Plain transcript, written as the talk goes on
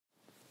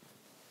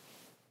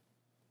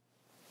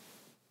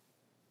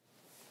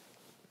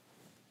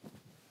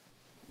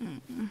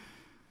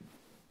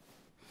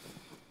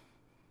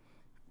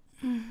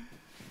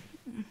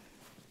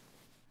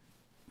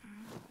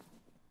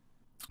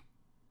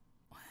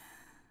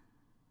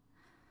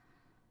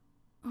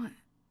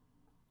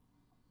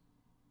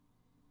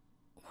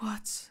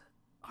What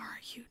are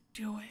you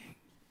doing?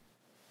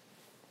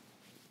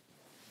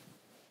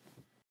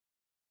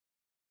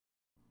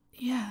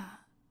 Yeah,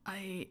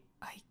 I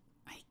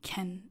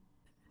can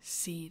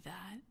see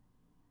that.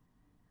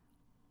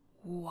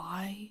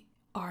 Why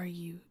are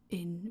you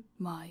in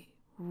my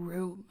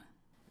room?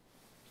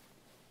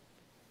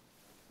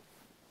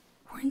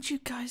 Weren't you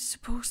guys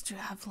supposed to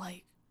have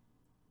like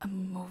a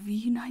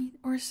movie night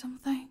or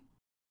something?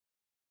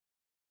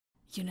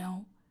 You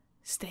know,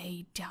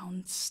 stay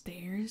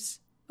downstairs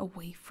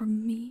away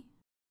from me?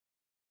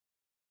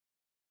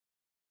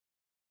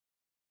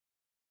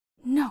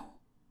 No,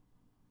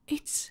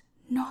 it's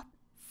not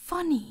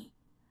funny.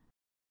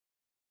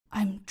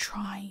 I'm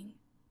trying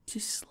to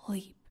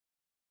sleep.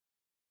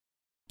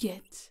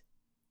 Get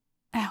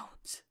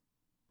out.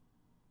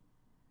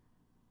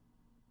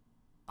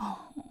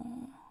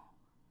 Oh,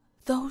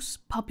 those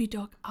puppy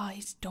dog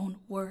eyes don't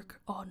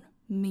work on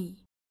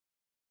me.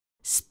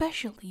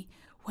 Especially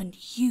when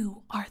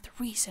you are the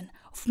reason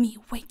of me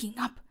waking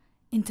up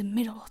in the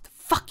middle of the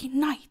fucking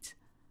night.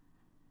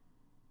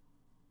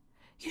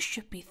 You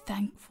should be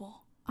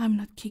thankful I'm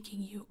not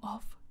kicking you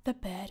off the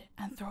bed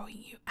and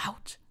throwing you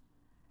out,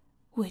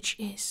 which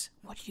is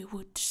what you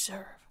would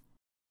deserve.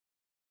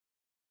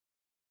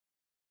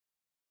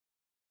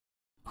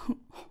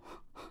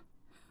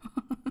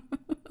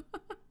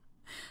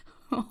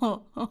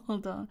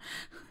 Hold on.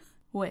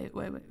 Wait.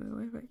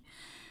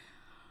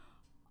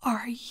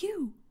 Are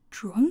you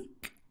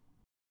drunk?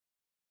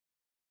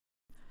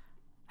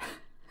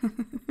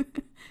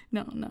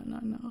 No.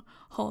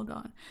 Hold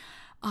on.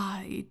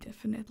 I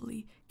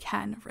definitely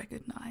can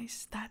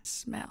recognize that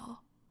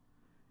smell.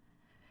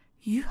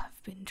 You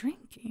have been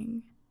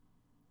drinking.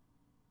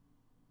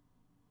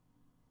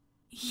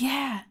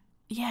 Yeah.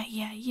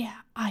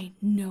 I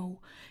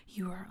know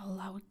you are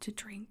allowed to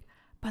drink,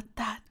 but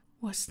that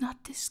was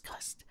not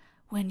discussed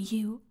when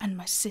you and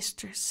my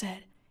sister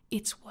said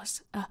it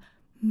was a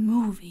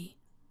movie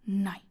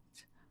night.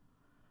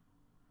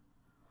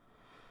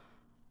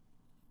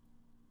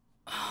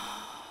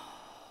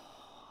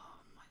 Oh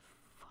my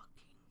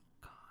fucking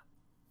god.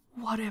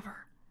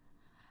 Whatever.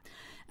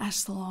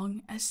 As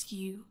long as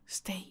you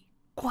stay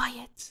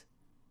quiet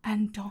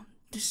and don't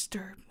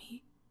disturb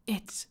me,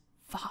 it's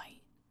fine.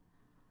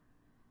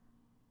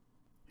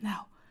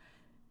 Now,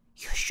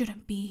 you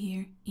shouldn't be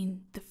here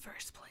in the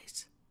first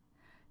place.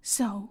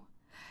 So,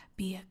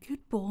 be a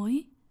good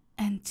boy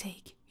and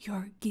take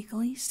your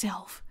giggly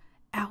self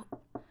out.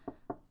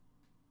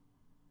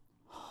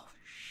 Oh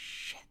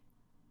shit.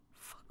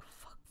 Fuck.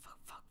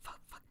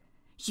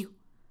 You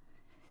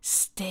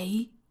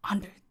stay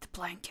under the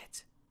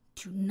blanket.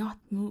 Do not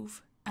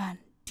move and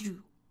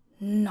do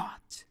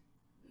not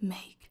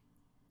make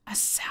a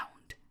sound.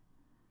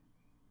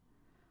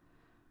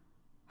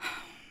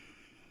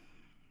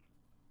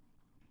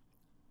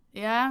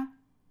 Yeah,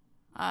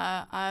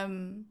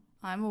 I'm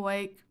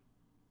awake.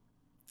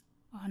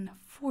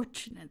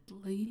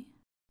 Unfortunately.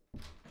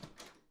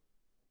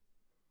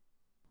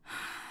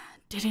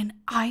 Didn't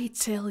I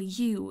tell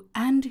you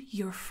and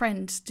your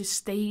friends to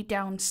stay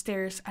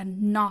downstairs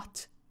and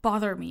not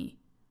bother me?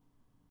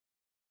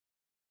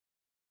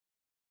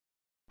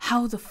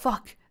 How the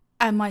fuck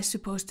am I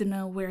supposed to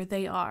know where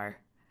they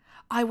are?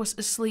 I was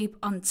asleep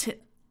until...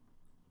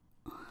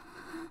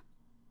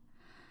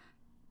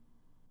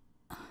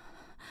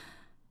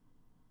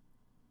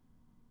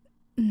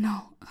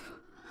 No.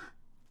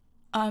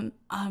 I'm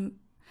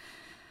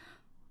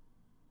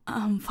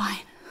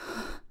fine.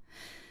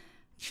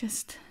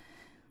 Just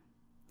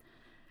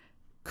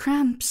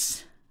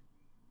cramps.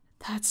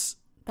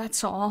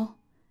 That's all.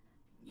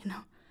 You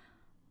know.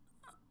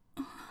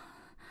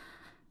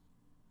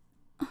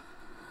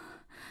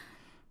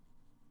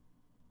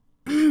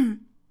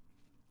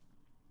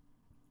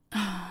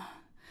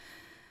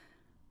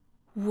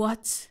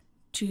 What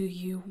do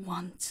you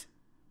want?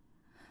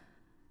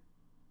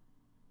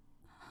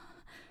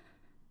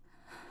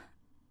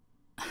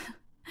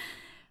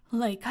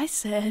 Like I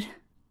said,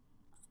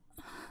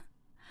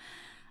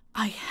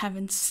 I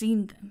haven't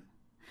seen them.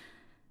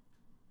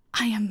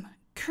 I am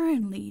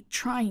currently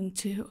trying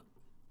to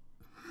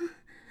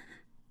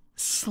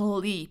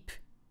sleep.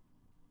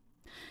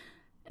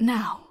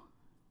 Now,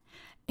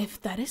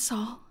 if that is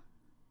all,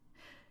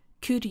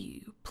 could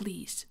you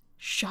please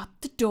shut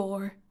the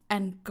door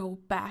and go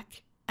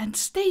back and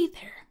stay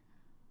there?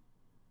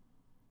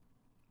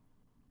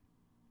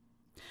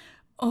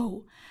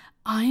 Oh,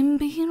 I'm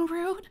being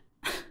rude?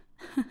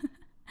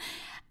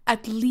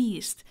 At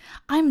least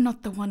I'm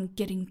not the one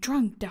getting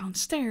drunk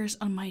downstairs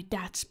on my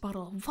dad's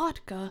bottle of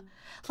vodka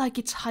like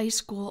it's high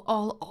school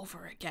all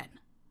over again.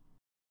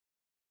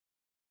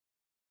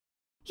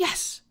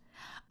 Yes,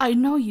 I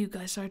know you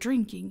guys are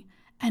drinking,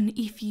 and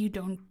if you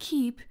don't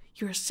keep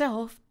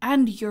yourself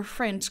and your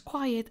friends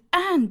quiet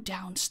and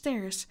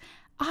downstairs,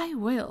 I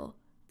will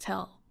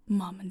tell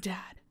Mom and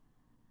Dad.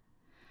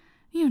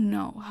 You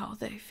know how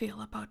they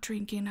feel about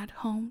drinking at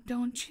home,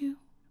 don't you?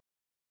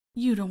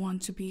 You don't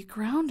want to be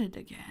grounded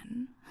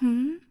again,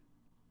 hmm?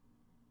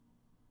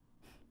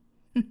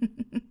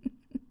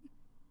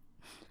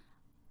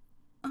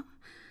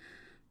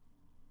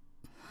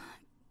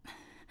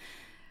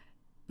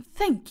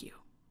 Thank you.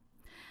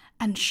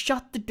 And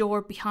shut the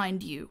door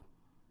behind you.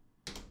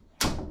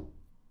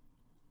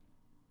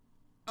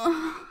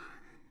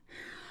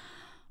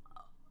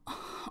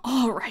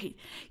 All right,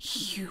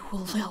 you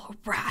little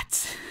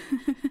rat.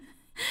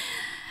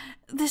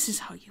 This is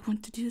how you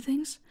want to do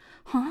things,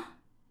 huh?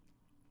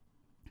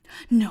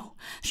 No,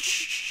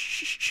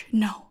 shh,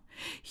 no.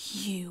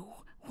 You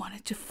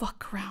wanted to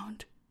fuck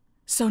around,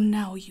 so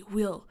now you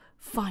will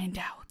find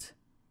out.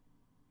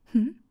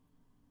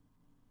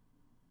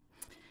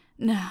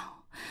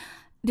 Now,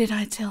 did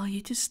I tell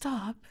you to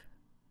stop?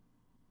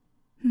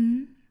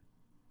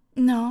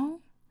 No?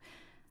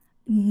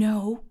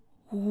 No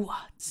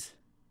what?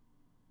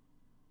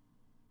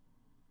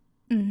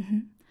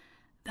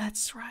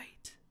 That's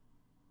right.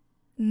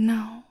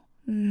 No,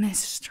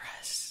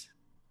 mistress.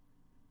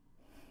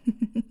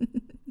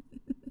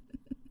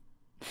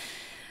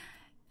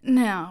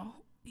 Now,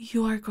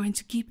 you are going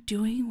to keep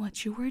doing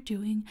what you were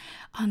doing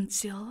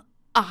until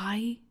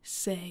I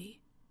say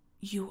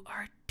you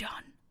are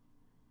done.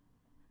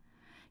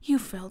 You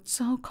felt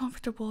so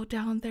comfortable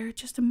down there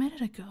just a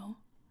minute ago.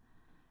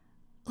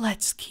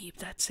 Let's keep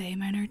that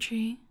same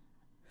energy.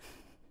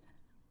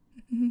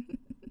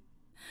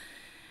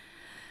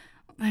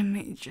 Let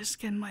me just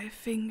get my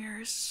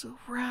fingers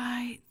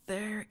right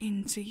there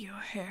into your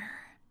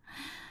hair.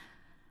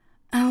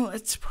 And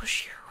let's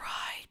push you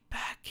right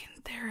back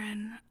in there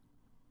and...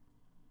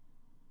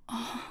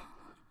 Oh,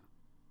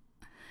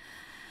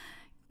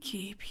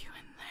 keep you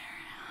in there.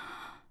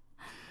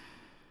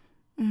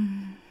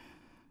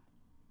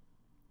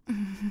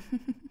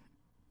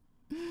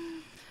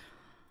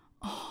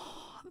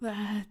 Oh,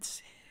 that's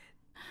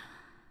it.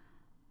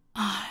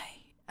 I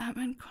am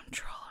in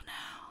control.